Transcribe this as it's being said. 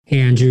Hey,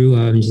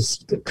 Andrew,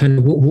 just kind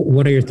of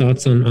what are your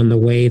thoughts on the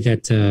way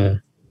that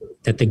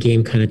that the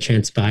game kind of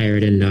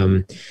transpired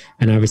and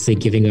obviously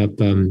giving up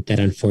that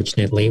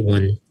unfortunate late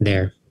one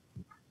there?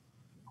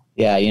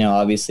 Yeah,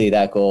 obviously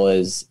that goal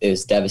is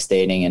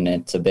devastating and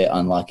it's a bit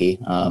unlucky.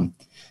 I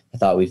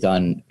thought we've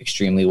done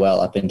extremely well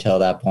up until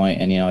that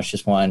point, and it's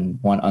just one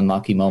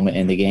unlucky moment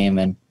in the game.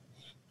 And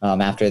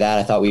after that,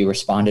 I thought we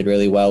responded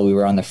really well. We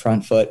were on the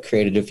front foot,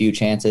 created a few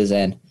chances,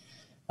 and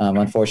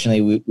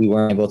unfortunately, we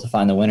weren't able to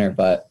find the winner.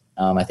 But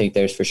I think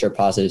there's for sure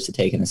positives to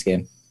take in this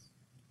game.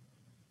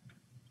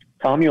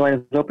 Tom, your line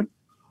is open.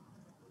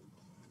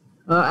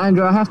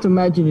 Andrew, I have to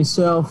imagine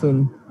yourself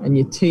and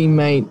your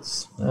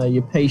teammates,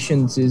 your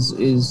patience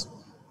is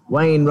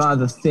weighing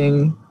rather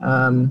thin.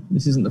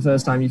 This isn't the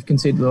first time you've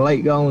conceded a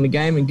late goal in a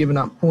game and given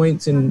up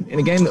points in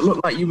a game that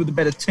looked like you were the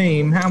better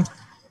team.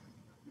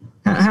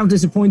 How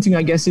disappointing,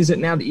 I guess, is it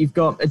now that you've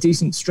got a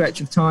decent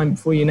stretch of time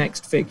before your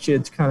next fixture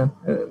to kind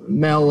of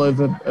mull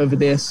over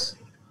this?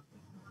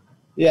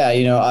 Yeah,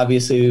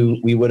 obviously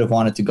we would have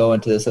wanted to go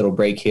into this little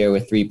break here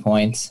with 3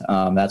 points.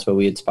 That's what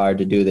we aspired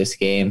to do this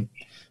game.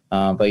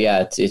 But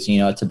yeah, it's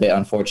it's a bit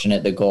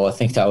unfortunate. The goal, I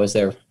think that was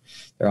they're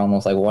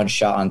almost like one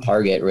shot on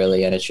target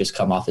really, and it's just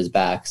come off his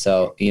back.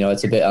 So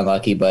it's a bit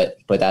unlucky, but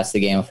that's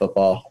the game of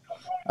football.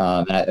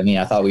 And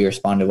I thought we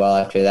responded well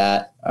after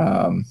that.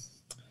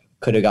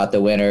 Could have got the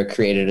winner,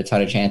 created a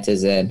ton of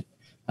chances, and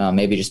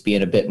maybe just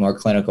being a bit more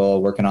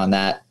clinical, working on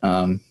that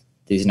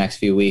these next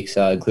few weeks,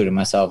 including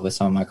myself with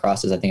some of my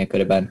crosses. I think it could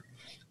have been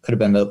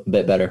a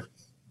bit better.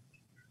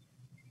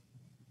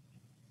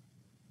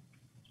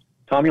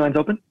 Tom, your line's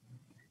open.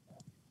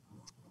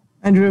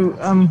 Andrew,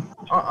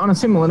 on a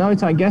similar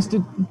note, I guess,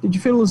 did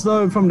you feel as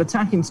though from an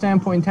attacking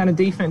standpoint and a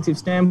defensive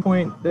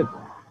standpoint that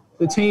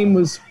the team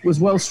was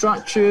well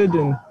structured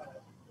and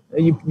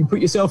you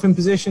put yourself in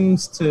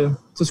positions to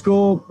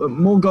score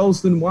more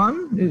goals than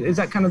one? Is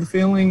that kind of the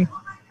feeling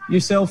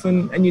yourself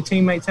and your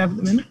teammates have at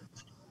the minute?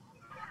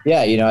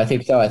 Yeah, I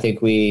think so. I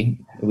think we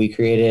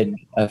created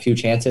a few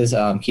chances.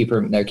 Their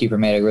keeper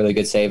made a really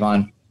good save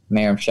on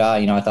Mayram Shah.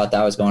 I thought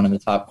that was going in the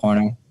top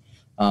corner.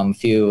 A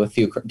few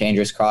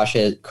dangerous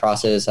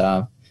crosses,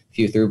 a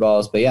few through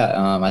balls. But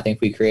yeah, I think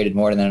we created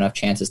more than enough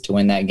chances to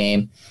win that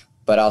game.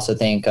 But I also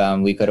think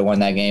we could have won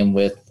that game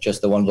with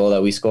just the one goal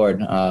that we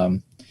scored.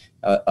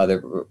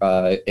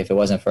 If it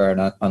wasn't for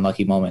an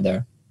unlucky moment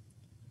there.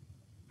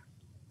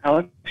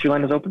 Alex, your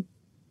line is open.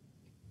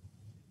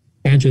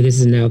 Andrew, this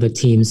is now the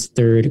team's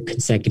third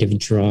consecutive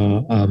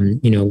draw.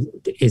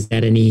 Is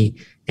that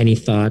any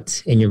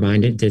thought in your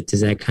mind?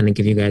 Does that kind of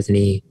give you guys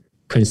any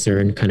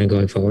concern kind of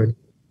going forward?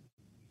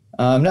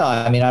 No,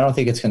 I don't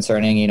think it's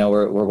concerning.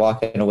 We're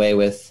walking away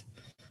with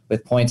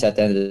points at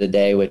the end of the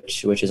day,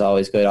 which is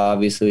always good.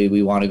 Obviously,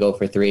 we want to go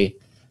for 3.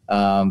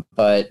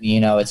 But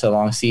it's a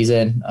long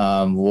season.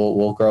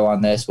 We'll grow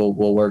on this. We'll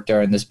work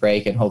during this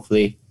break, and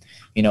hopefully,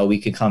 we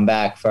can come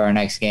back for our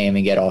next game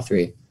and get all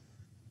 3.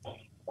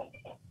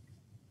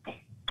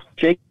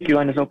 Jake, your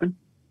line is open.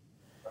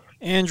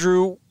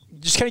 Andrew,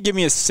 just kind of give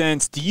me a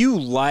sense. Do you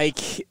like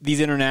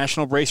these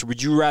international breaks, or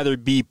would you rather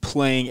be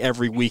playing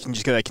every week and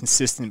just get that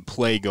consistent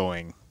play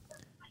going?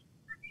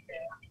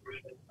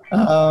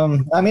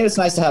 It's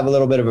nice to have a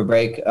little bit of a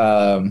break.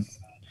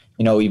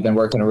 We've been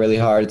working really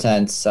hard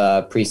since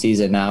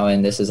preseason now,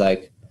 and this is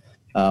like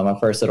our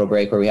first little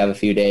break where we have a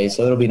few days.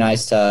 So it'll be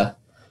nice to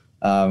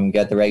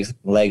get the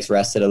legs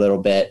rested a little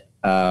bit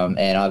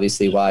and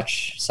obviously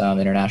watch some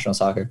international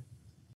soccer.